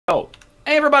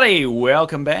Hey everybody,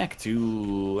 welcome back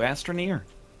to Astroneer.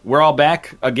 We're all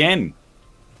back again.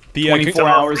 24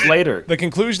 hours later. The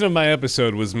conclusion of my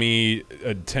episode was me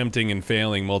attempting and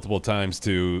failing multiple times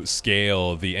to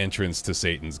scale the entrance to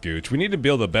Satan's Gooch. We need to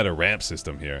build a better ramp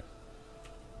system here.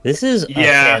 This is a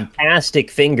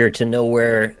fantastic finger to know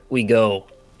where we go.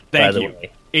 Thank you.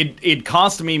 It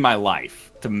cost me my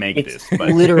life to make this. But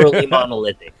literally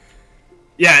monolithic.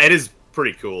 Yeah, it is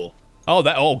pretty cool.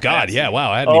 Oh, God, yeah,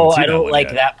 wow. I hadn't even seen I don't like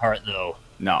yet. that part though.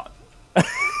 No.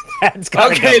 That's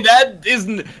okay, that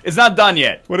isn't. It's not done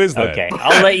yet. What is that? Okay,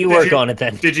 I'll let you work on it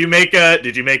then. Did you make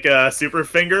a super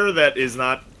finger that is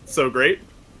not so great?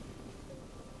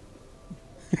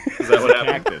 Is that what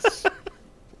happened? Cactus.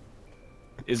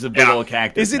 Is a big old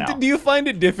cactus. Is it? Now. Do you find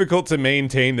it difficult to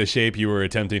maintain the shape you were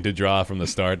attempting to draw from the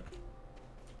start?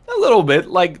 A little bit.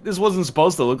 Like this wasn't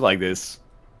supposed to look like this.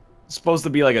 It's supposed to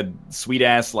be like a sweet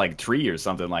ass like tree or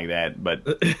something like that, but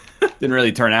didn't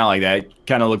really turn out like that.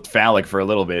 Kind of looked phallic for a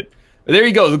little bit. But there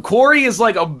you go. The quarry is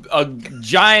like a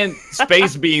giant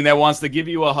space being that wants to give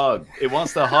you a hug. It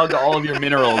wants to hug all of your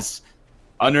minerals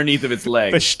underneath of its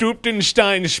legs. The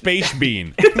Stuptenstein space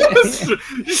bean.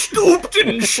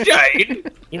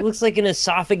 Stuptenstein. It looks like an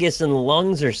esophagus and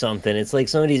lungs or something. It's like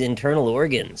somebody's internal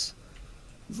organs.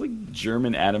 It's like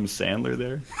German Adam Sandler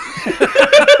there.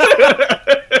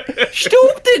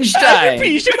 Stuptenstein! A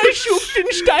piece of my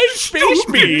Stuptenstein space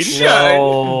bean!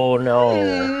 No,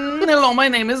 no. Hello, my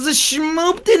name is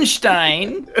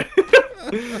Schmooptenstein.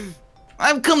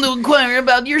 I've come to inquire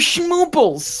about your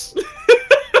schmooples.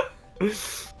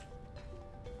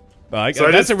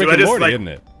 That's a Rick and Morty, isn't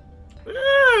it?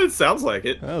 It sounds like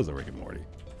it. That was a Rick and Morty.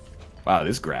 Wow,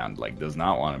 this ground like does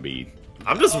not want to be.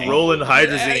 I'm just rolling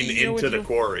hydrazine into the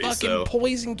quarry, fucking so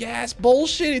poison gas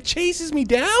bullshit. It chases me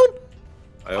down.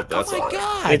 I hope that's oh my all right.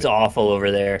 god! It's awful over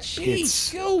there.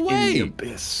 Jeez, go In away! the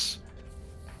abyss.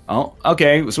 Oh,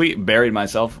 okay, sweet. Buried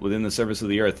myself within the surface of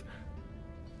the earth.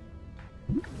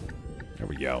 There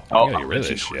we go. Oh, I gotta get rid of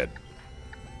this shit.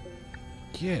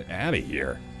 Get out of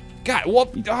here! God, what?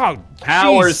 Oh,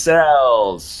 Power jeez.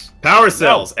 cells. Power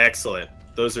cells, excellent.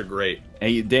 Those are great. Hey,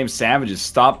 you damn savages!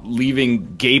 Stop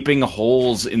leaving gaping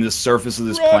holes in the surface of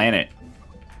this planet.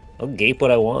 I'll gape what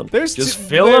I want. Just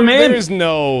fill them in. There's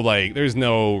no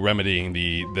remedying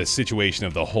the situation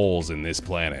of the holes in this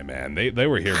planet, man. They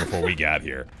were here before we got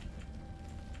here.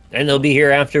 And they'll be here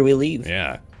after we leave.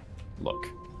 Yeah. Look.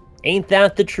 Ain't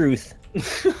that the truth? Are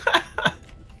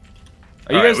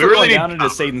you guys still really going down need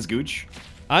into Satan's Gooch?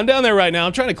 I'm down there right now.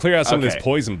 I'm trying to clear out some of Okay. this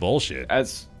poison bullshit.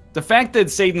 As the fact that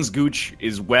Satan's Gooch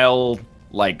is well,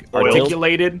 like,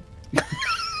 articulated,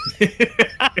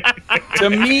 to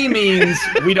me means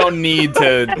we don't need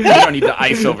to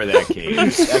ice over that cave.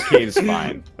 That cave's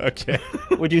fine. Okay.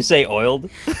 Would you say oiled?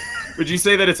 Would you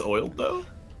say that it's oiled though?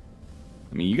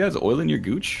 I mean, you guys oiling your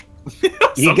gooch? You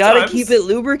gotta Sometimes. keep it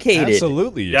lubricated.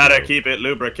 Absolutely. you Gotta do. keep it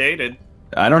lubricated.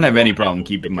 I don't have any problem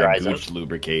keeping my dries gooch up.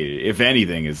 lubricated. If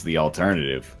anything, it's the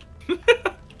alternative.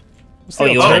 What's the Oh,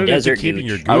 you want a alternative to desert keeping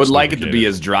gooch? your I would gooch like it to be lubricated?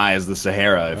 as dry as the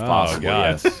Sahara, if Oh, possible.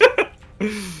 God.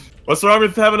 Yes. What's wrong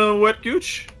with having a wet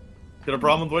gooch? Got a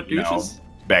problem with wet No, gooches?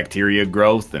 bacteria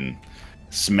growth and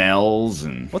smells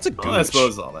and. What's a gooch? Well, I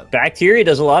suppose all that. Bacteria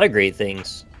does a lot of great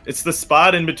things. It's the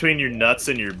spot in between your nuts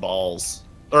and your balls.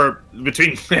 Or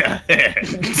between... Wait,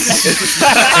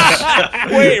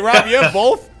 Rob, you have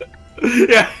both?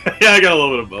 yeah, I got a little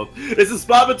bit of both. It's the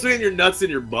spot between your nuts and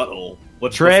your butthole.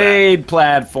 What's Trade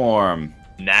platform.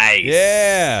 that? Nice.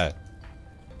 Yeah.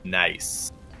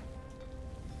 Nice.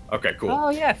 Okay, cool. Oh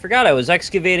yeah, I forgot I was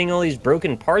excavating all these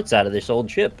broken parts out of this old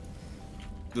ship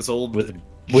This old with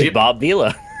ship. Bob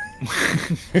Vila.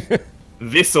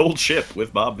 This old ship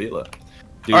with Bob Vila.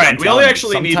 Dude, All right, I'm we telling only you,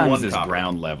 actually need sometimes one this copper.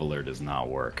 ground leveler does not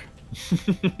work.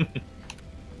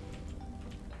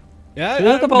 Yeah, Can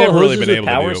you hook I've up all the never really hoses been with able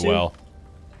to power do it soon? well.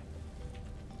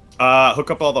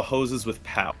 Hook up all the hoses with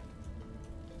power.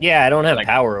 Yeah, I don't have Like-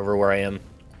 power over where I am.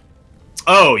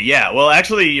 Oh yeah, well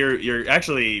actually you're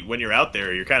actually when you're out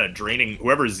there you're kind of draining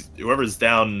whoever's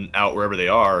down out wherever they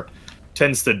are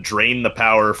tends to drain the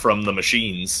power from the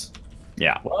machines.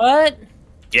 Yeah. What?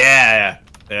 Yeah.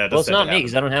 Well, it's not me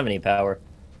because I don't have any power.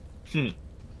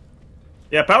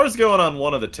 Yeah, power's going on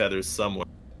one of the tethers somewhere.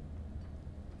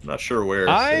 I'm not sure where.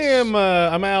 I'm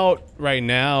out right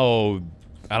now.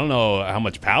 I don't know how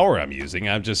much power I'm using.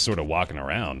 I'm just sort of walking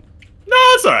around. No,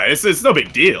 it's all right. It's no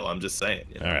big deal. I'm just saying.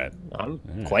 You know? All right.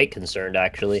 I'm quite concerned,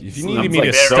 actually. If you Sounds needed me like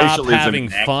to stop socialism having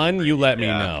next. fun, you let me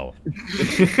Yeah. know.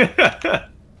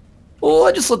 Well,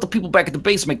 I just let the people back at the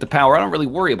base make the power. I don't really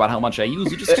worry about how much I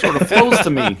use. It just sort of flows to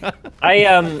me.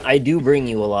 I do bring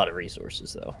you a lot of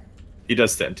resources, though. He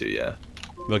does tend to, yeah.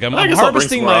 Look, I'm I guess I'll bring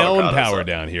harvesting some more my own avocados power up.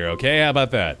 down here, okay? How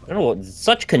about that? I don't know,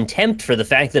 such contempt for the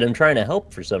fact that I'm trying to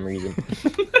help for some reason.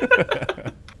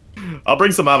 I'll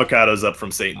bring some avocados up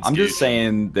from Satan's I'm just Gooch.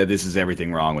 saying that this is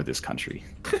everything wrong with this country.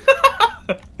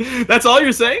 That's all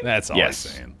you're saying? That's all Yes.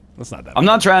 I'm saying. That's not that I'm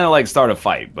not trying to like start a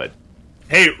fight, but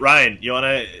Hey, Ryan, you want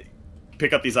to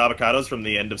pick up these avocados from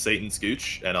the end of Satan's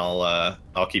Gooch, and I'll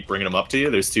keep bringing them up to you.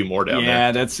 There's 2 more down there.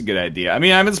 yeah, that's a good idea. I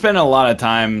mean, I've been spending a lot of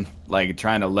time like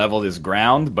trying to level this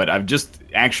ground, but I've just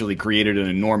actually created an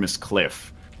enormous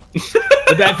cliff.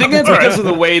 But I think that's because of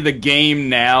the way the game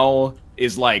now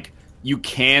is like you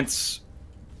can't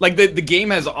like the game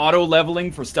has auto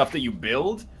leveling for stuff that you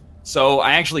build. So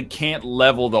I actually can't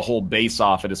level the whole base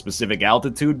off at a specific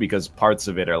altitude because parts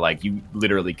of it are like you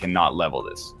literally cannot level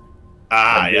this.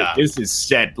 Ah, Like, yeah. This is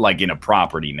set like in a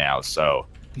property now, so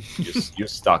you're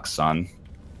stuck, son.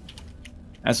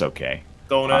 That's okay.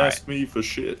 Don't All ask me for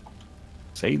shit.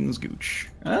 Satan's Gooch.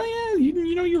 Oh yeah,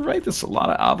 you know you're right. There's a lot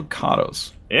of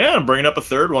avocados. Yeah, I'm bringing up a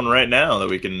 3rd one right now that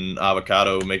we can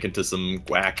avocado make into some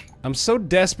guac. I'm so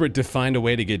desperate to find a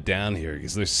way to get down here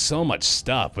because there's so much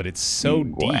stuff, but it's so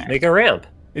deep. Make a ramp.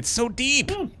 It's so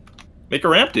deep. Make a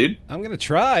ramp, dude. I'm gonna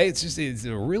try. It's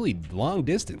a really long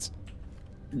distance.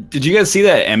 Did you guys see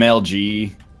that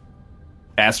MLG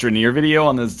Astroneer video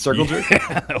on the circle jerk?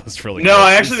 That was really No, good.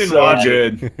 I actually didn't So watch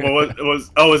good.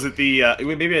 it. Was it the?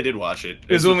 Maybe I did watch it.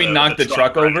 It was when we knocked the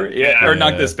truck over, yeah, or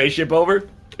knocked the spaceship over.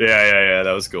 Yeah.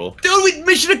 That was cool. Dude,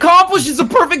 mission accomplished. It's a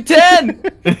perfect 10.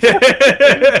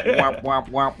 Womp, womp,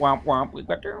 womp, womp, womp. We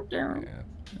got down.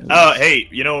 Hey,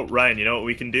 Ryan, you know what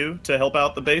we can do to help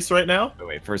out the base right now?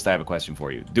 Wait, first I have a question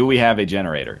for you. Do we have a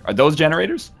generator? Are those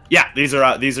generators? Yeah, these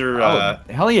are.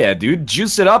 Hell yeah, dude.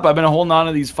 Juice it up. I've been holding on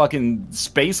to these fucking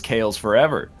space kales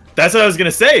forever. That's what I was gonna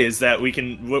say. Is that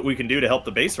what we can do to help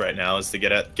the base right now is to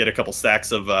get a couple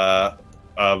stacks of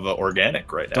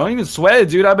organic right now. Don't even sweat it,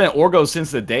 dude. I've been Orgo since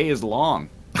the day is long.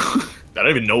 I don't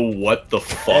even know what the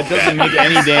fuck. That doesn't make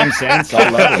any damn sense. I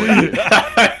love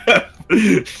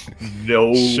it.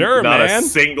 No, Sure, not man. a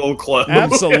single clue.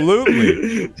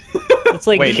 Absolutely. It's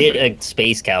like Wait. shit a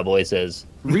space cowboy says.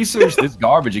 Research this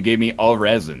garbage. It gave me all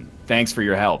resin. Thanks for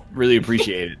your help. Really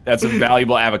appreciate it. That's a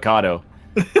valuable avocado.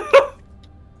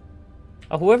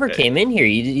 Oh, whoever came in here,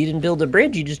 you didn't build a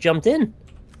bridge, you just jumped in.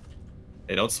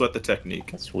 Hey, don't sweat the technique.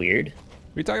 That's weird. What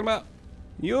are you talking about?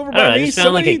 You over I don't know, by I me? just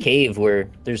found like a Somebody, cave where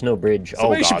there's no bridge.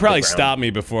 somebody oh, should God, probably the ground. stop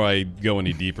me before I go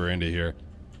any deeper into here.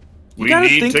 You We gotta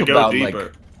need think to go about, deeper.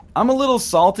 like, I'm a little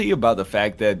salty about the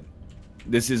fact that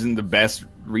this isn't the best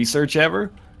research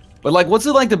ever. But like, what's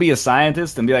it like to be a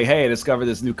scientist and be like, hey, I discovered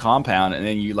this new compound, and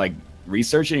then you like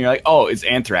research it and you're like, oh, it's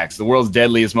anthrax, the world's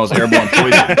deadliest, most airborne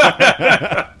poison.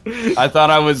 I thought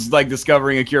I was like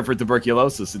discovering a cure for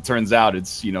tuberculosis. It turns out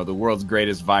it's, the world's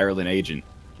greatest virulent agent.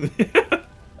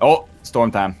 Oh,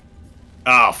 storm time.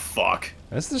 Oh, fuck.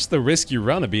 That's just the risk you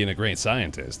run of being a great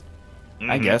scientist.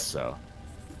 I guess so.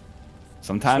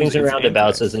 Sometimes Swings and it's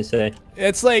roundabouts, anthrax. as they say.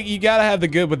 It's like you gotta have the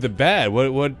good with the bad.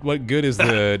 What good is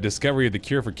the discovery of the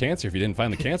cure for cancer if you didn't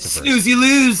find the cancer first? You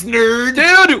lose, nerd.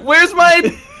 Dude, where's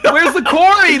the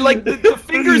quarry? Like, the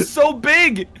finger's so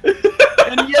big,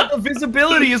 and yet the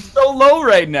visibility is so low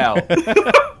right now.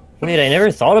 Wait, I never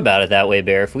thought about it that way,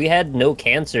 Bear. If we had no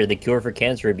cancer, the cure for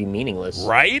cancer would be meaningless.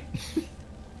 Right?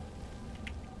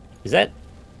 Is that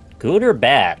good or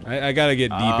bad? I gotta get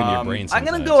deep in your brain. I'm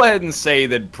gonna sometimes. go ahead and say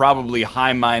that probably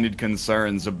high-minded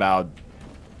concerns about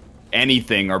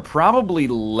anything are probably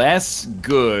less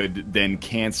good than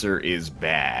cancer is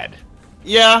bad.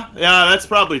 Yeah, that's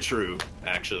probably true,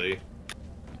 actually.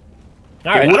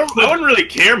 All right. I wouldn't really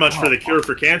care much for the cure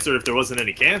for cancer if there wasn't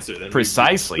any cancer. Then we'd be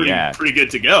Precisely, yeah. Pretty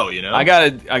good to go, I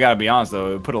gotta be honest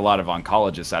though, it put a lot of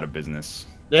oncologists out of business.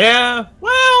 Yeah,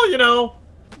 well,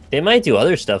 They might do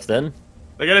other stuff then.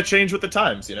 they gotta change with the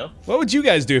times, What would you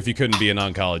guys do if you couldn't be an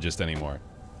oncologist anymore?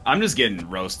 I'm just getting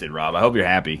roasted, Rob. I hope you're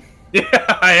happy. Yeah,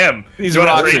 I am. These You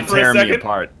wanna rocks trade are for a tearing me second?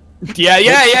 apart. Yeah.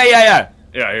 Yeah,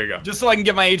 here you go. Just so I can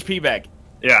get my HP back.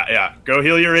 Yeah. Go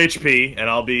heal your HP, and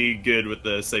I'll be good with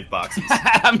the safe boxes.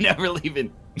 I'm never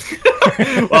leaving.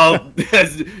 Well,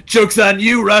 joke's on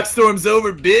you. Rockstorm's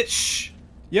over, bitch.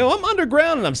 Yo, I'm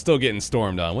underground and I'm still getting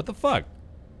stormed on. What the fuck?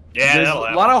 Yeah, There's that'll a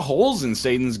happen. lot of holes in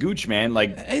Satan's Gooch, man.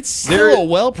 Like, It's There- still a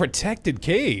well-protected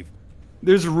cave.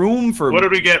 there's room for What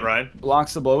did we get, Ryan?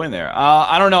 blocks to blow in there.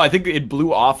 I don't know. I think it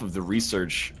blew off of the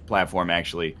research platform,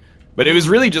 actually. But it was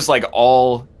really just like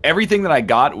everything that I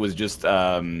got was just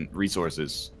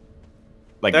resources.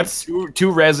 Like, That's-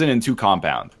 two resin and 2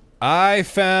 compound. I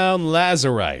found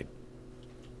lazurite.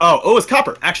 Oh, it's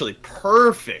copper. Actually,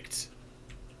 perfect.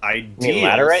 Ideal.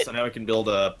 laterite? So now we can build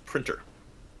a printer.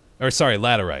 Or sorry,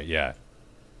 laterite, yeah.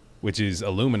 which is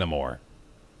aluminum ore.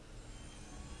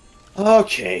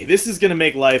 Okay, this is gonna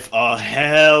make life a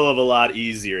hell of a lot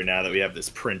easier now that we have this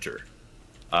printer.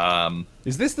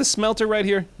 Is this the smelter right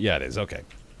here? Yeah, it is. Okay.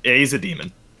 Yeah, he's a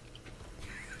demon.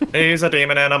 He's a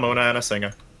demon and a moon and a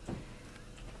singer.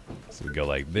 So we go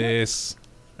like this.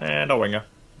 And a winger.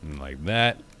 And like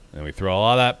that. And we throw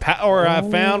all that power I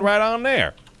found right on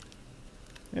there.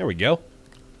 There we go.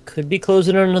 Could be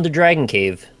closing on another dragon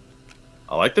cave.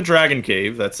 I like the dragon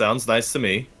cave. That sounds nice to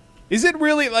me. Is it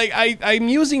really, like, I'm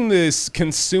using this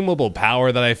consumable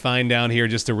power that I find down here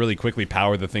just to really quickly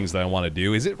power the things that I want to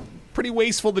do. Is it pretty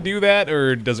wasteful to do that,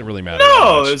 or does it really matter?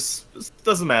 No, this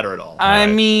doesn't matter at all. I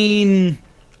mean,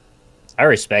 I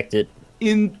respect it.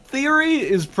 in theory,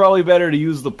 it's probably better to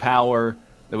use the power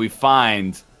that we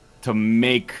find to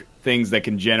make things that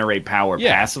can generate power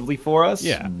passively for us.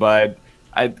 Yeah. But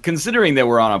considering that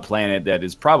we're on a planet that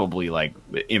is probably like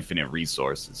infinite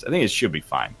resources, I think it should be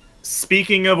fine.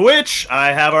 Speaking of which,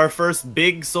 I have our first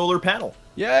big solar panel.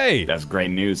 Yay! That's great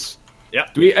news.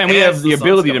 Yep. We have the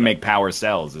ability to coming make power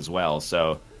cells as well,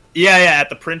 so... Yeah, at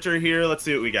the printer here, let's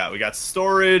see what we got. We got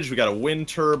storage, we got a wind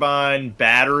turbine,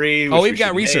 battery... Oh, we've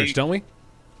got research, don't we?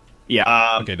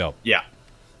 Yeah. Okay, dope. Yeah.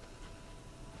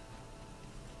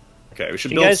 Okay, we should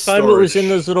Did build you guys find storage. what was in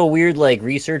those little weird, like,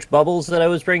 research bubbles that I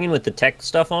was bringing with the tech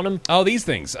stuff on them? Oh, these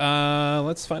things.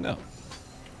 Let's find out.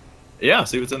 Yeah,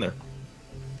 see what's in there.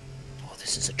 Oh,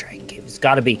 this is a dragon cave. It's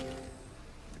gotta be.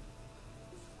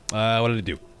 What did it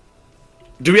do?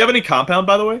 Do we have any compound,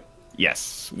 by the way?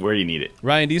 Yes. Where do you need it?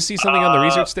 Ryan, do you see something on the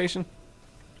research station?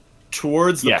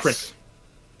 Towards the Yes. print.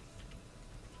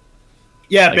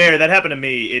 Yeah, Like- Baer, that happened to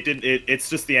me. It didn't. It's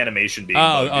just the animation being.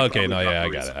 bugged. Oh, It okay. No, probably yeah, I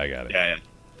not got the it. I got it. reason. Yeah.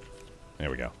 There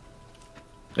we go.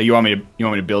 You want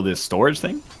me to build this storage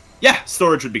thing? Yeah,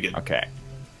 storage would be good. Okay.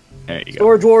 There you go.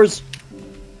 Storage Wars.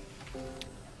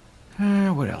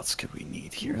 What else could we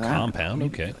need here? Compound,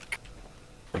 okay.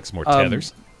 Make some more Um,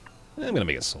 tethers. I'm gonna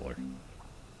make it solar.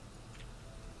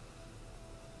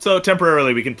 So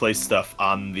temporarily, we can place stuff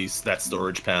on that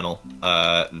storage panel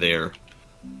there.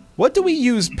 What do we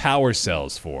use power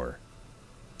cells for?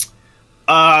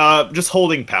 Just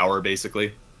holding power,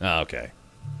 basically. Oh, okay.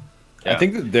 I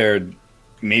think that they're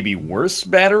maybe worse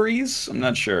batteries. I'm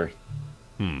not sure.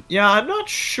 Yeah, I'm not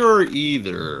sure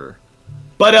either.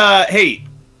 But hey,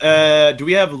 do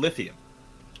we have lithium?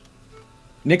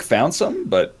 Nick found some,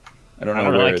 but I don't know I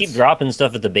don't know. where I keep it's... dropping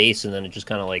stuff at the base, and then it just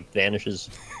kind of like vanishes.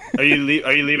 Are you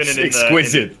leaving it in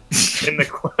exquisite.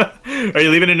 Are you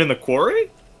leaving it in the quarry?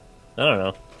 I don't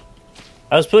know.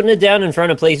 I was putting it down in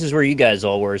front of places where you guys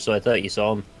all were, so I thought you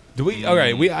saw them. Do we? All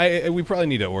right. We probably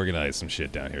need to organize some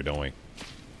shit down here, don't we?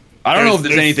 I don't know if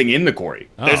There's- there's anything in the quarry.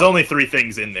 There's only 3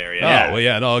 things in there. Oh, Yeah. well,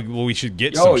 yeah. No, well, we should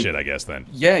get Yo, some shit, I guess, then.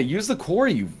 Yeah, use the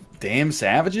quarry, you damn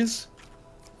savages.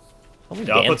 Oh,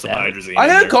 Yeah, I'll damn put some savage. hydrazine. I in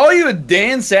didn't there. call you a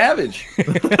Dan Savage.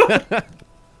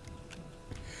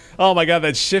 Oh my god,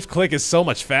 that shift click is so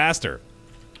much faster.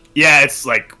 Yeah, it's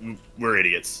like we're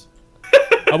idiots.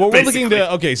 Well, we're looking Basically.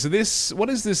 to. Okay, so this. What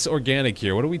is this organic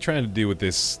here? What are we trying to do with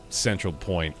this central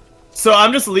point? So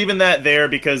I'm just leaving that there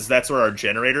because that's where our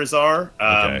generators are.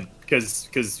 Okay.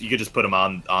 Because you could just put them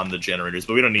on the generators,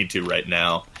 but we don't need to right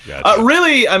now. Gotcha.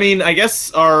 Really, I mean, I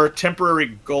guess our temporary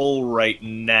goal right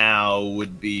now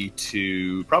would be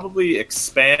to probably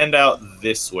expand out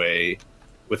this way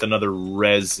with another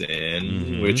resin,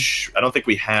 Mhm. which I don't think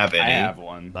we have any. I have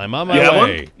one. I'm on You my have way.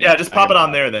 one? Yeah, just pop I it got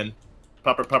on there then.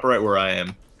 Pop it right where I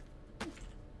am.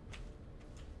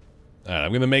 All right,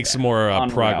 I'm gonna make some more On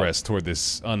progress toward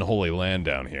this unholy land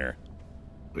down here.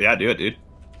 Yeah, do it, dude.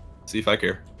 See if I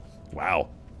care. Wow.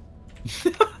 Just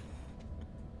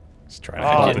trying to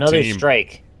Oh, think of a another team.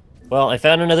 strike. Well, I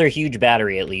found another huge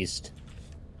battery at least.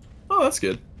 Oh, that's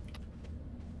good.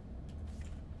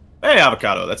 Hey,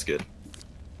 avocado, that's good.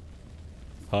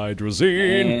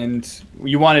 Hydrazine. And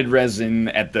you wanted resin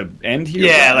at the end here?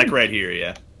 Yeah, Ryan? like right here,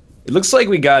 yeah. It looks like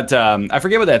we got, I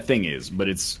forget what that thing is, but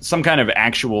it's some kind of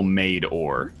actual made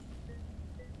ore.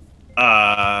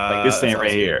 Like this thing that right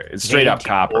sounds here. It's straight up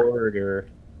copper. Or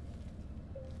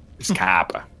It's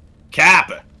copper.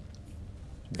 Kappa.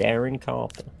 Darren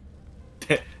Copper.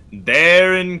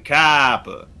 Darren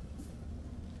Kappa.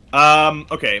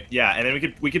 Okay, yeah, and then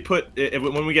we could put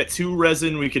when we get 2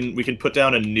 resin, we can put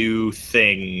down a new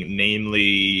thing,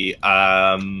 namely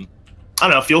I don't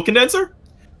know, fuel condenser.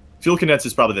 Fuel condenser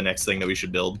is probably the next thing that we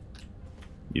should build,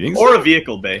 You think or so? a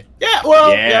vehicle bay. Yeah, well,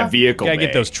 Yeah, vehicle Gotta bay.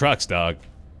 get those trucks, dog.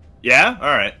 Yeah,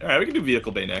 all right, we can do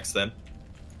vehicle bay next then.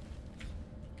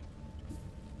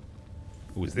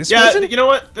 Ooh, is this Yeah, resin? you know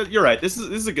what? You're right. This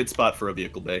is a good spot for a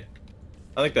vehicle bay.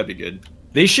 I think that'd be good.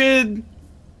 They should...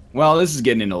 Well, this is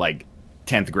getting into, like,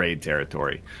 10th grade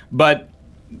territory. But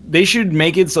they should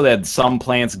make it so that some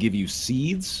plants give you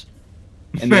seeds,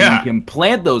 and then you can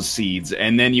plant those seeds,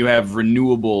 and then you have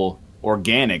renewable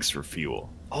organics for fuel.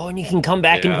 Oh, and you can come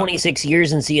back in 26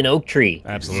 years and see an oak tree.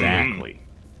 Absolutely. Exactly.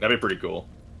 That'd be pretty cool.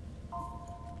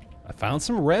 I found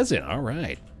some resin. All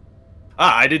right.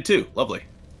 Ah, I did too. Lovely.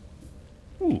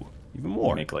 Ooh, even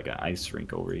more. Make like an ice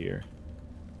rink over here.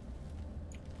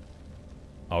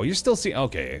 Oh, you're still seeing...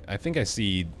 Okay, I think I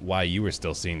see why you were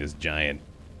still seeing this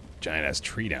giant-ass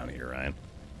tree down here, Ryan.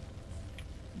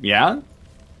 Yeah?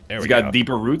 There It's we got go.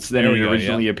 deeper roots than There it we go,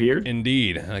 originally yeah. appeared.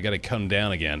 Indeed. I gotta come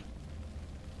down again.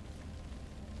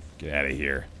 Get out of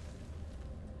here.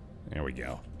 There we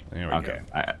go. There we Okay,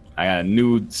 go. I got a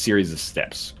new series of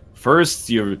steps. First,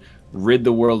 you rid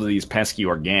the world of these pesky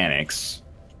organics.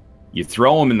 You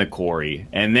throw them in the quarry,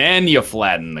 and then you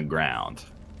flatten the ground.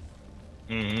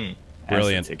 Mm-hmm.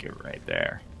 Brilliant. That's the ticket right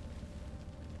there.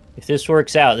 If this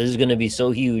works out, this is going to be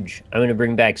so huge. I'm going to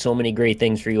bring back so many great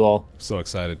things for you all. So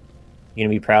excited. You're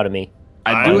going to be proud of me.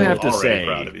 I do I'm have to already say,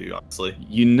 proud of you, honestly.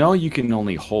 you know you can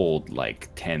only hold like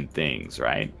 10 things,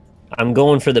 right? I'm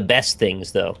going for the best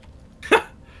things, though.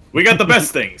 We got the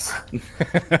best things.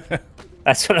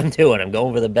 That's what I'm doing. I'm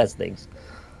going for the best things.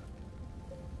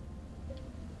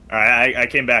 All right, I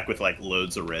came back with like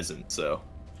loads of resin, so.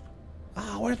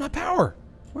 Oh, where's my power?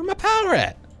 Where's my power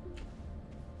at?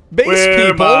 Base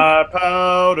Where people. my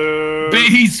powder?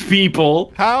 Base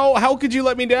people! How could you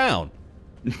let me down?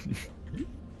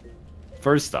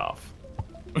 First off,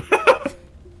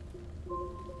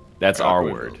 that's our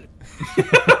word.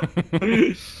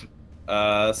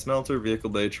 Smelter, vehicle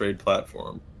bay, trade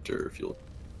platform, fuel.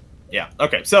 Yeah.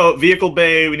 Okay. So vehicle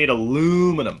bay, we need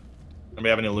aluminum. Do we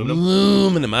have any aluminum?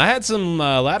 Aluminum. I had some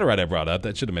laterite I brought up.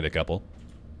 That should have made a couple.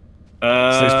 So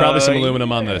there's probably some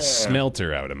aluminum on the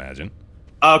smelter, I would imagine.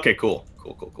 Okay. Cool.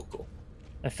 Cool.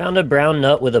 I found a brown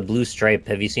nut with a blue stripe.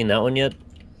 Have you seen that one yet?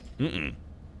 Mm-mm.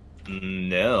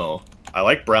 No. I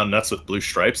like brown nuts with blue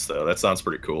stripes, though. That sounds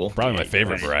pretty cool. Probably my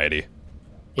favorite variety.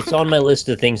 It's on my list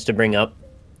of things to bring up.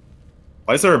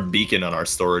 Why is there a beacon on our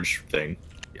storage thing?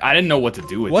 I didn't know what to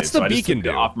do with What's it, the so I just beacon took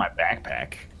it do? off my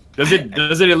backpack. Does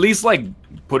it at least like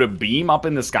put a beam up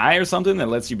in the sky or something that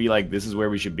lets you be like, this is where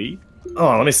we should be?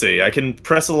 Oh, let me see. I can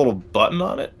press a little button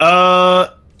on it.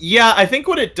 Yeah, I think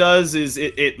what it does is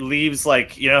it leaves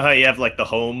like, you know how you have like the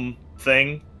home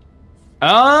thing?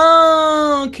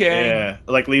 Oh, okay. Yeah,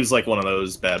 like leaves like one of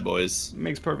those bad boys.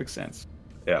 Makes perfect sense.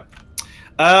 Yeah.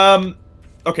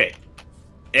 Okay.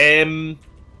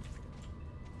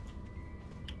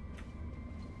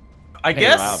 I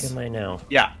guess. What am I now?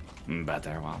 Yeah.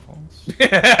 Butter waffles.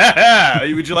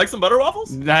 Would you like some butter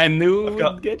waffles? I knew I've it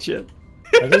got- would get you.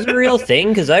 Are those a real thing?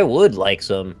 Because I would like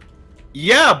some.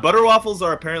 Yeah, butter waffles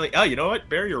are apparently. Oh, you know what,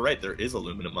 Bear? You're right. There is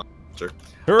aluminum monster.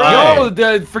 Hooray!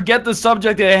 No, forget the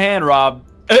subject at hand, Rob.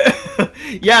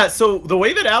 Yeah. So the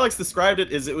way that Alex described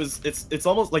it is, it's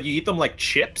almost like you eat them like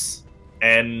chips,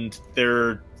 and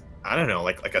they're, I don't know,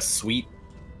 like a sweet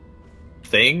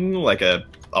thing, like a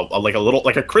little,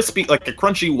 like a crispy, like a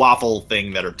crunchy waffle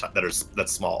thing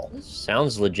that's small.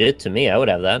 Sounds legit to me. I would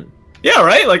have that. Yeah,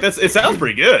 right. Like it sounds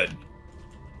pretty good.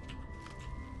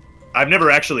 I've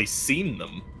never actually seen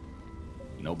them.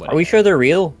 Nobody. Are we sure they're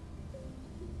real?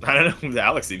 I don't know.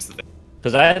 Alex seems to think.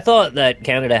 Because I thought that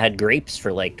Canada had grapes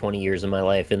for like 20 years of my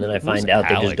life, and then I find out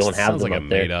they just don't have Sounds them like up a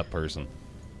there. made-up person.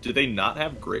 Do they not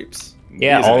have grapes?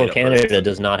 Yeah, He's a all of made-up Canada person.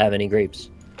 does not have any grapes.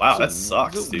 Wow, that It's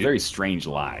sucks, a dude. very strange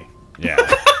lie. Yeah.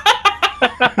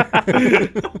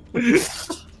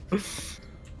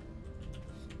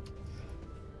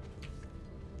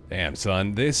 Damn,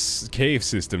 son, this cave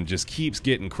system just keeps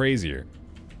getting crazier.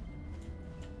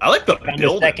 I like the Found a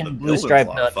building. second The blue building's stripe a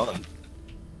lot nut. of fun.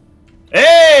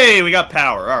 Hey, we got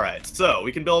power. All right, so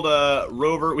we can build a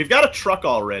rover. We've got a truck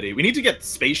already. We need to get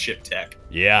spaceship tech.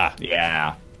 Yeah.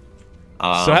 Yeah.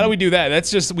 So how do we do that?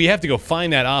 That's just, we have to go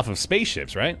find that off of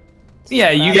spaceships, right? Yeah,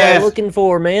 you What am I guys looking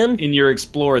for, man? in your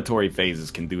exploratory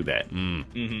phases can do that.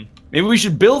 Mm-hmm. Maybe we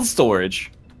should build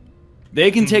storage.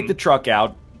 They can take the truck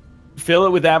out, fill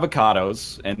it with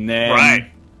avocados, and then,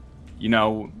 Right. you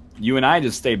know, you and I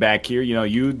just stay back here. You know,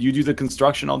 you do the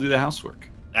construction, I'll do the housework.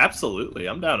 Absolutely,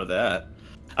 I'm down with that.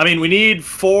 I mean, we need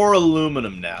 4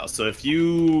 aluminum now, so if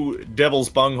you Devil's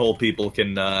Bunghole people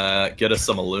can get us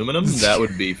some aluminum, that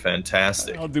would be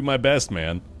fantastic. I'll do my best,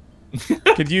 man.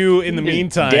 Could you, in the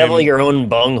meantime... Devil your own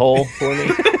bunghole for me.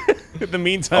 In the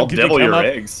meantime, I'll could you devil come your up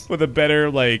eggs. with a better,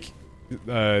 like,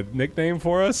 nickname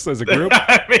for us as a group?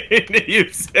 I mean,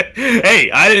 hey,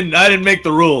 I didn't make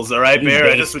the rules, all right, You Bear? I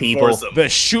base just people. enforce them. The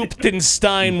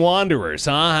Schuptenstein Wanderers,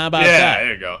 huh? How about Yeah, that?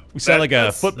 there you go. We sound like a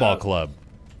That's, football club.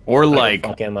 Or Where like the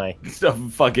fuck am I? a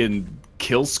fucking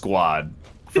kill squad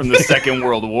from the Second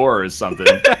World War or something.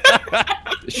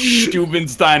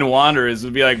 Stubenstein Wanderers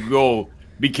would be like, go,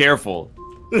 be careful.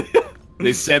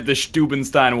 They sent the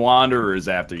Stubenstein Wanderers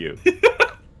after you.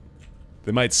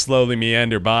 They might slowly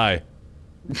meander by.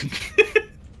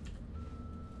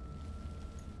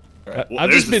 Well, I've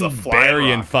there's just been a flying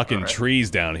burying rock. fucking All right. trees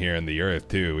down here in the earth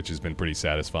too, which has been pretty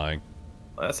satisfying.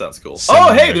 Well, that sounds cool. Some Oh,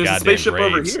 of hey, their there's a goddamn spaceship over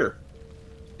graves. here.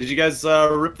 Did you guys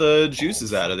rip the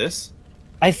juices out of this?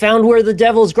 I found where the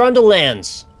Devil's Grundle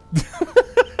lands.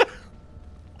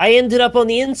 I ended up on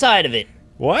the inside of it.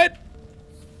 What?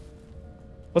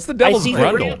 What's the Devil's I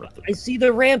Grundle? see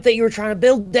the ramp that you were trying to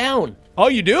build down. Oh,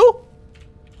 you do?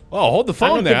 Oh, hold the I'm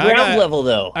phone at there. the ground level,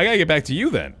 though. I gotta get back to you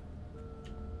then.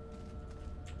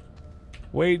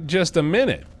 Wait just a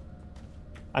minute.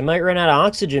 I might run out of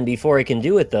oxygen before I can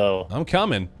do it, though. I'm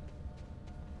coming.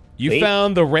 You Wait.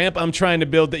 found the ramp I'm trying to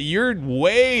build. That you're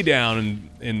way down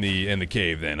in the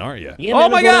cave, then, aren't you? Yeah, oh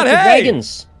man, my I'm going God! after Hey,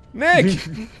 dragons. Nick.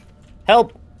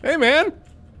 Help! Hey, man.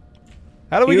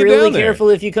 How do we Be get really down there? careful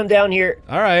if you come down here.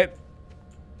 All right.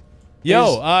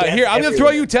 Yo, There's here, death I'm gonna throw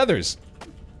everywhere. you tethers.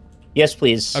 Yes,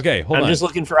 please. Okay, hold I'm on. just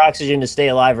looking for oxygen to stay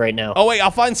alive right now. Oh wait,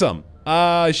 I'll find some.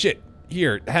 Shit.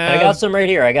 Here, I got some right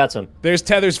here. I got some. There's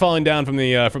tethers falling down from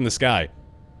the sky.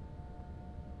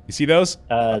 You see those?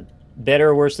 Better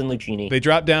or worse than Lucchini? They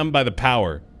drop down by the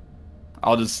power.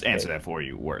 I'll just answer that for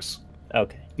you. Worse.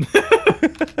 Okay.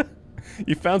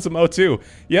 You found some O2.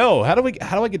 Yo, how do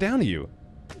I get down to you?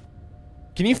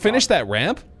 Can you finish that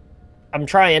ramp? I'm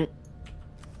trying.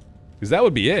 Because that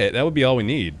would be it. That would be all we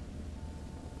need.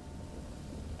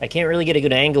 I can't really get a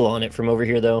good angle on it from over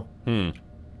here, though. Let's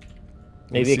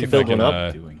Maybe I see can if build can, one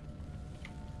up.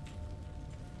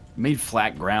 Made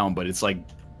flat ground, but it's like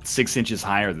 6 inches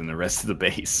higher than the rest of the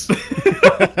base.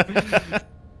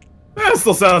 That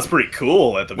still sounds pretty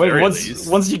cool at the very once least.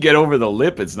 once you get over the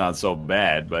lip, it's not so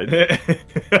bad. But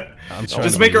I'm trying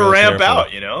Just to make be a real ramp careful.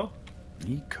 out, you know?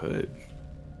 you could.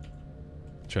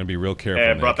 Trying to be real careful. Hey,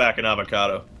 I Nick. brought back an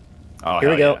avocado. Oh, Here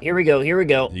we hell go. yeah. Here we go. Here we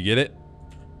go. You get it?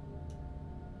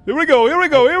 Here we go. Here we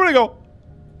go. Here we go.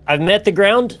 I've met the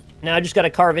ground. Now I just got to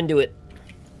carve into it.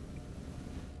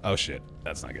 Oh shit,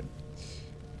 that's not good.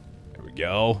 There we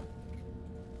go.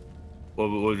 What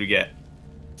did we get?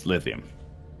 It's lithium.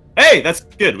 Hey, that's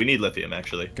good. We need lithium,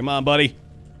 actually. Come on, buddy.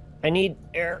 I need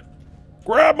air.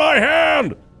 Grab my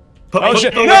hand. Put, Oh put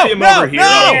shit! the No! lithium No! over here.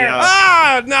 No! Yeah.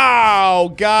 Ah! No!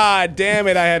 God damn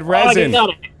it! I had Oh, resin.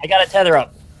 I got a tether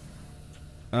up.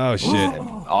 Oh shit!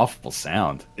 Awful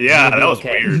sound. Yeah, that was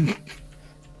Okay. weird.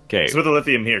 Okay. Let's put the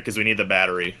lithium here because we need the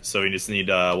battery. So we just need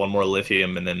one more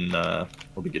lithium, and then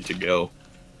we'll be good to go.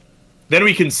 Then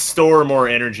we can store more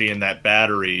energy in that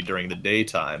battery during the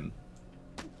daytime.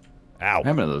 Ow! What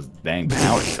happened to those dang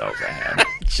power cells I had?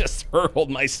 Just hurled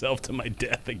myself to my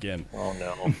death again. Oh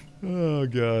no. Oh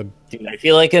god. Dude, I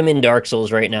feel like I'm in Dark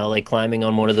Souls right now, like climbing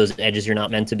on one of those edges you're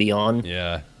not meant to be on.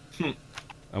 Yeah.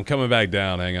 I'm coming back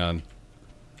down. Hang on.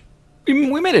 We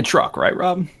made a truck, right,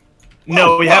 Rob?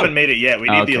 No, we haven't made it yet. We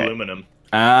need the Okay. aluminum.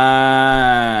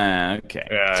 Okay.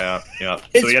 Yeah. So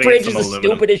This we gotta bridge get is some the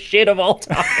aluminum. stupidest shit of all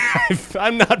time.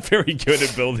 I'm not very good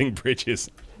at building bridges.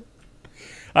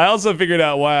 I also figured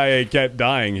out why I kept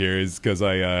dying here is because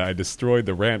I destroyed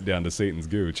the ramp down to Satan's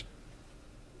Gooch.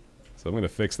 So I'm gonna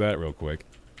fix that real quick.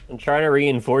 I'm trying to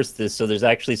reinforce this so there's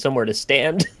actually somewhere to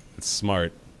stand. It's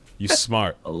smart. You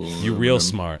smart. You real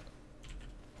smart.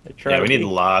 I try Yeah, to we need be-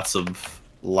 lots of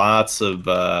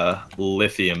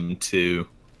lithium too.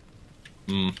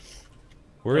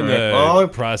 We're in Alright.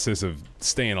 the process of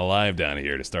staying alive down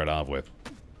here to start off with.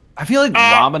 I feel like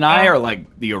Rob and I are like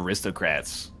the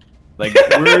aristocrats. Like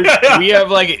we have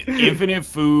like infinite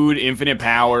food, infinite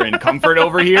power, and comfort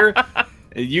over here.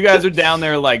 You guys are down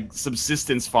there like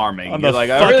subsistence farming. On You're the like,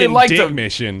 fucking I really like dick to.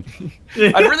 mission.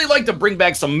 I'd really like to bring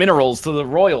back some minerals to the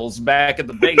royals back at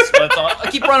the base, but I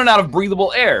keep running out of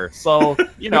breathable air. So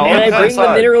you know, And I bring that's the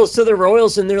hard. minerals to the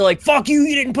royals, and they're like, "Fuck you!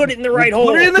 You didn't put it in the right hole."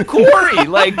 Put it in the quarry.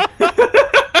 Like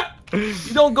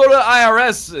you don't go to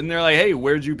IRS and they're like, "Hey,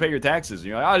 where'd you pay your taxes?" And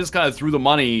you're like, "I just kind of threw the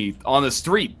money on the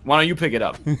street. Why don't you pick it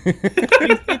up?" It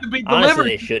need to be Honestly, delivered.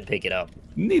 they should pick it up.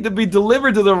 Need to be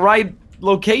delivered to the right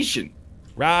location.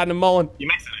 Riding and mulling. He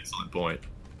makes an excellent point.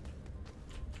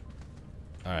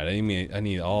 Alright, I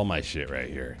need all my shit right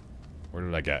here. Where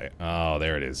did I get? Oh,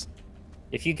 there it is.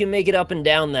 If you can make it up and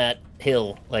down that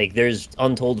hill, like there's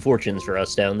untold fortunes for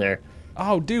us down there.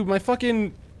 Oh, dude, my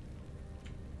fucking...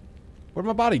 Where'd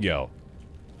my body go?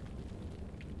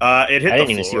 It hit I the didn't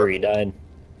even see where floor you died.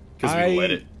 because we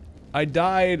lit it. I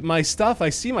died. My stuff. I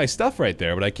see my stuff right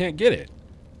there, but I can't get it.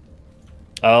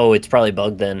 Oh, it's probably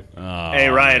bugged then. Oh, Hey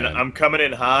Ryan, man. I'm coming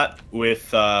in hot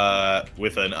with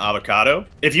an avocado.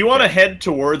 If you want to head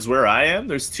towards where I am,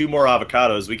 there's 2 more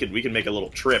avocados. We can make a little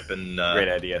trip and Great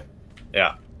idea.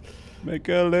 yeah. Make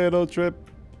a little trip.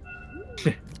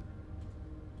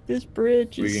 This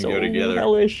bridge We is can so go together.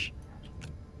 hellish.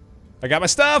 I got my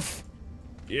stuff.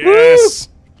 Yes.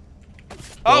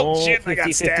 Oh Oh, shit! I got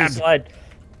 50-50 stabbed. slide.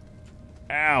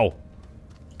 Ow.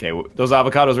 Okay, those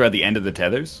avocados are at the end of the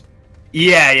tethers.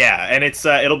 Yeah, and it's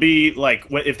it'll be like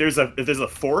if there's a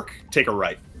fork, take a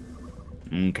right.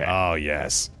 Okay. Oh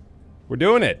yes. We're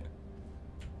doing it.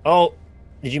 Oh,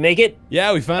 did you make it?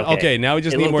 Yeah, we found. Okay, now we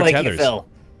just It need looked more like tethers. you fell.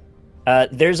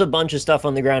 There's a bunch of stuff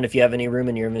on the ground if you have any room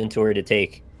in your inventory to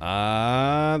take.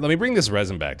 Let me bring this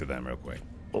resin back to them real quick.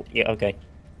 Oh, yeah, okay.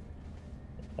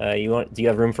 Do you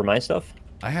have room for my stuff?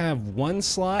 I have 1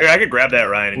 slot. Here, I could grab that,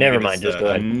 Ryan. And Never you can mind, just go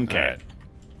ahead. Okay. Alright.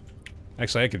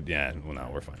 Actually, I could. Yeah. Well, no,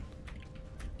 we're fine.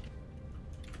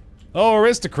 Oh,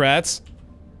 aristocrats.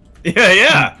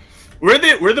 Yeah. We're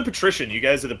the patrician. You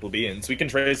guys are the plebeians. We can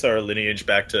trace our lineage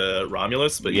back to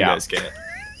Romulus, but you Yeah. guys can't.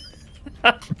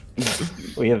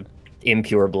 We have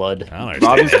impure blood. I don't understand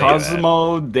Robbie's any of that.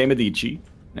 Cosimo de Medici,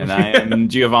 and I am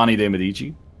Giovanni de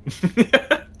Medici.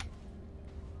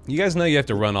 You guys know you have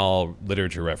to run all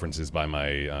literature references by my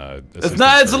It's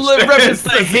not. It's a assistant reference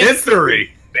It's to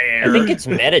history. I think it's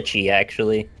Medici,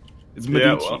 actually. It's Yeah,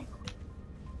 Medici. well,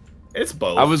 it's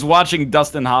both. I was watching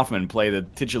Dustin Hoffman play the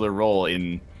titular role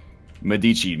in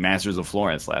Medici, Masters of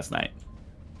Florence last night.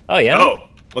 Oh, yeah? Oh,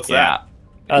 what's Yeah. that?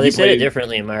 Oh, they He said it played-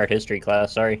 differently in my art history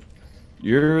class, sorry.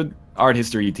 Your art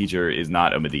history teacher is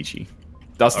not a Medici.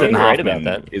 Dustin you're right Hoffman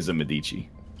about that. is a Medici.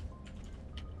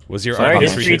 Was your My art art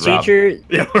history history teacher? Rob? teacher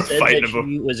Yeah, we're said fighting that about.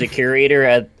 she was a curator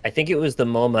at, I think it was the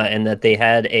MoMA, and that they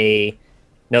had the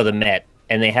Met,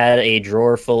 and they had a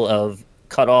drawer full of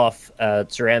cut off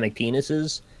ceramic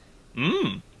penises,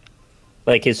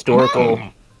 like historical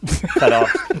cut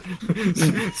off,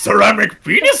 Ceramic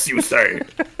penis, you say?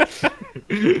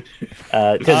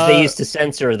 because they used to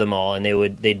censor them all, and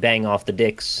they'd bang off the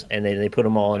dicks, and they put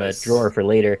them all in a Nice. drawer for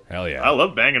later. Hell yeah. I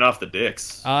love banging off the dicks.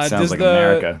 Sounds like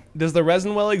America. Does the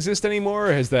resin well exist anymore,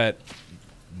 or has that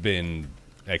been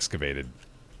excavated?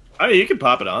 I mean, you can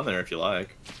pop it on there if you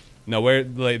like. No, where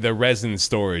like the resin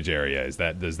storage area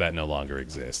does that no longer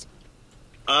exist?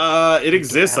 It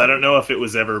exists. I don't know if it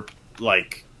was ever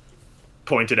like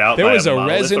pointed out. There by was a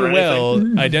monolith resin or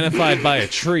anything. well identified by a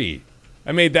tree.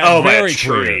 I made that Oh, by a very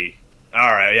clear. tree.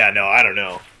 All right. Yeah. No, I don't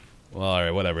know. Well, all right,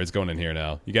 whatever. It's going in here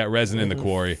now. You got resin in the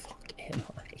quarry. Am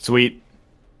I? Sweet.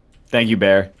 Thank you,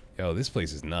 Bear. Yo, this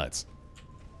place is nuts.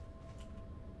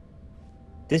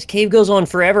 This cave goes on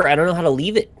forever. I don't know how to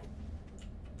leave it.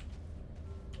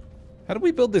 How did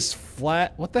we build this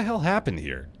flat? What the hell happened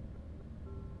here?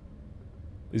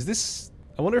 Is this...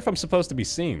 I wonder if I'm supposed to be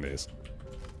seeing this.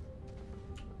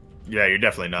 Yeah, you're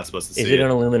definitely not supposed to see Is it an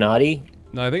Illuminati?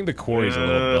 No, I think the quarry's a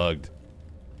little bugged.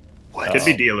 Could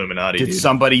be de-Illuminati. Did dude.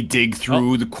 somebody dig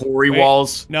through the quarry Wait.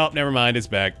 walls? Nope, never mind. It's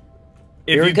back.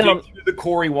 If Here you we come. dig through the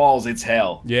quarry walls, it's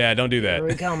hell. Yeah, don't do Here we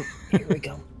that. come. Here we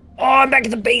come. Oh, I'm back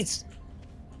at the base.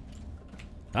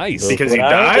 Nice. Look Because you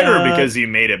what I died or got. because you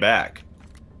made it back?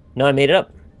 No, I made it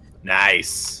up.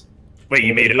 Nice. Wait,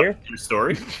 you Anybody made it here? up your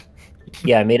story?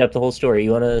 Yeah, I made up the whole story.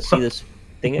 You want to see this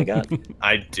thing I got?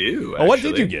 I do. Oh, what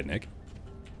did actually. you get, Nick?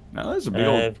 No, that's a big Uh,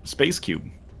 old space cube.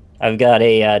 I've got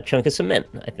a chunk of cement,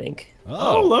 I think.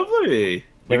 Oh, lovely. We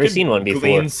Never could seen one before.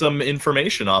 Glean some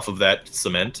information off of that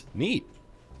cement. Neat.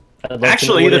 I'd love to know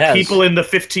Actually, what it the has. people in the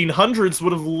 1500s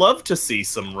would have loved to see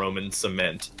some Roman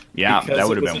cement. Yeah, because that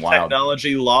would it have was been a wild.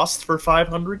 Technology lost for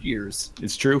 500 years.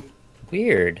 It's true.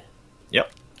 Weird.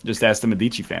 Yep. Just ask the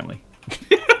Medici family.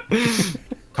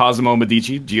 Cosimo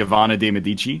Medici, Giovanna de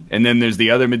Medici, and then there's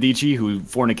the other Medici who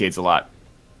fornicates a lot.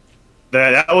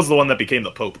 That was the one that became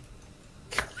the Pope.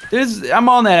 I'm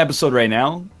on that episode right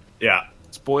now. Yeah.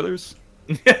 Spoilers.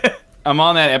 I'm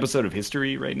on that episode of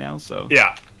history right now, so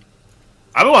Yeah.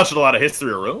 I've been watching a lot of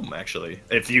History of Rome, actually.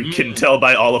 If you can tell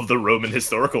by all of the Roman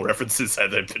historical references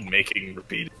that I've been making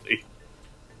repeatedly.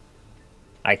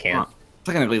 I can't.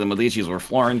 technically the Medicis were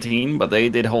Florentine, but they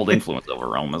did hold influence over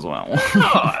Rome as well. Oh,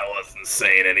 I wasn't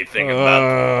saying anything about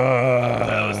that.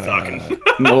 I was talking.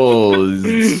 Oh,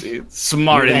 it's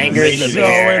smart You angered the information.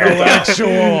 bear.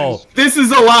 Intellectual. This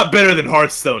is a lot better than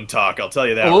Hearthstone talk, I'll tell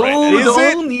you that Oh, right now. Is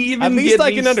don't it? even At least get I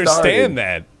me can understand started.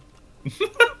 that.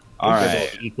 All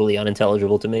right, Equally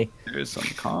unintelligible to me. there's some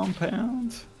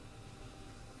compound.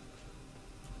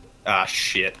 Ah,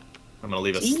 shit. I'm gonna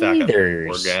leave a stack of Teethers.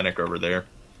 organic over there.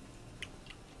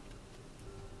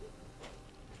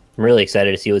 I'm really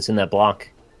excited to see what's in that block.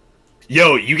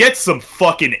 Yo, you get some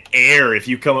fucking air if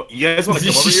you come. You guys want to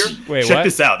come over here? Wait, check what?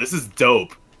 this out. This is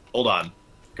dope. Hold on.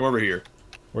 Come over here.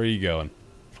 Where are you going?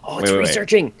 Oh, it's Wait.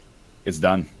 researching. It's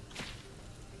done.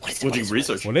 What do you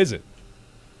research? What is it?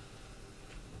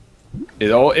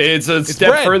 It's a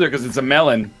step bread. further because it's a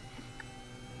melon.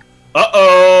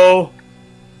 Uh-oh.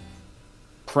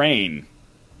 Crane.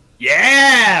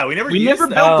 Yeah, we never We built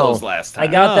those last time. I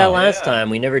got that Oh, last time.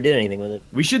 We never did anything with it.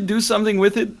 We should do something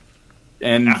with it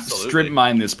and Absolutely. strip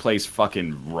mine this place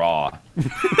fucking raw.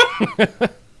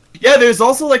 Yeah, there's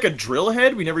also like a drill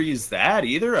head. We never used that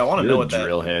either. I want to know what that.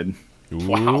 drill head. Ooh.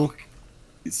 Wow.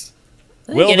 It's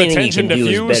I Will think the anything you tension can do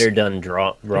diffuse? is better done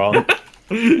raw.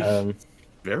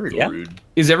 very Yeah. rude.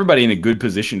 Is everybody in a good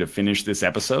position to finish this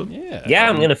episode? Yeah. Yeah,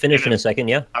 I'm gonna finish in a second.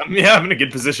 Yeah. I'm in a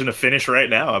good position to finish right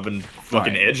now. I've been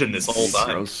fucking Fine. edging this whole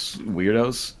time. Gross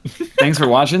weirdos. Thanks for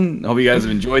watching. Hope you guys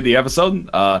have enjoyed the episode.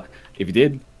 If you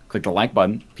did, click the like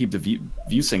button, peep the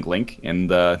view sync link,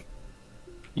 and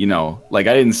you know, like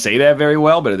I didn't say that very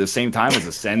well, but at the same time, it's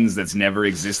a sentence that's never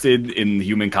existed in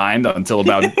humankind until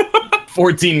about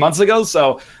 14 months ago.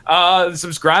 So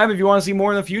subscribe if you want to see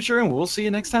more in the future, and we'll see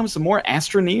you next time with some more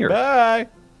Astroneer. Bye.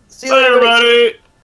 See you Bye, later, everybody. everybody.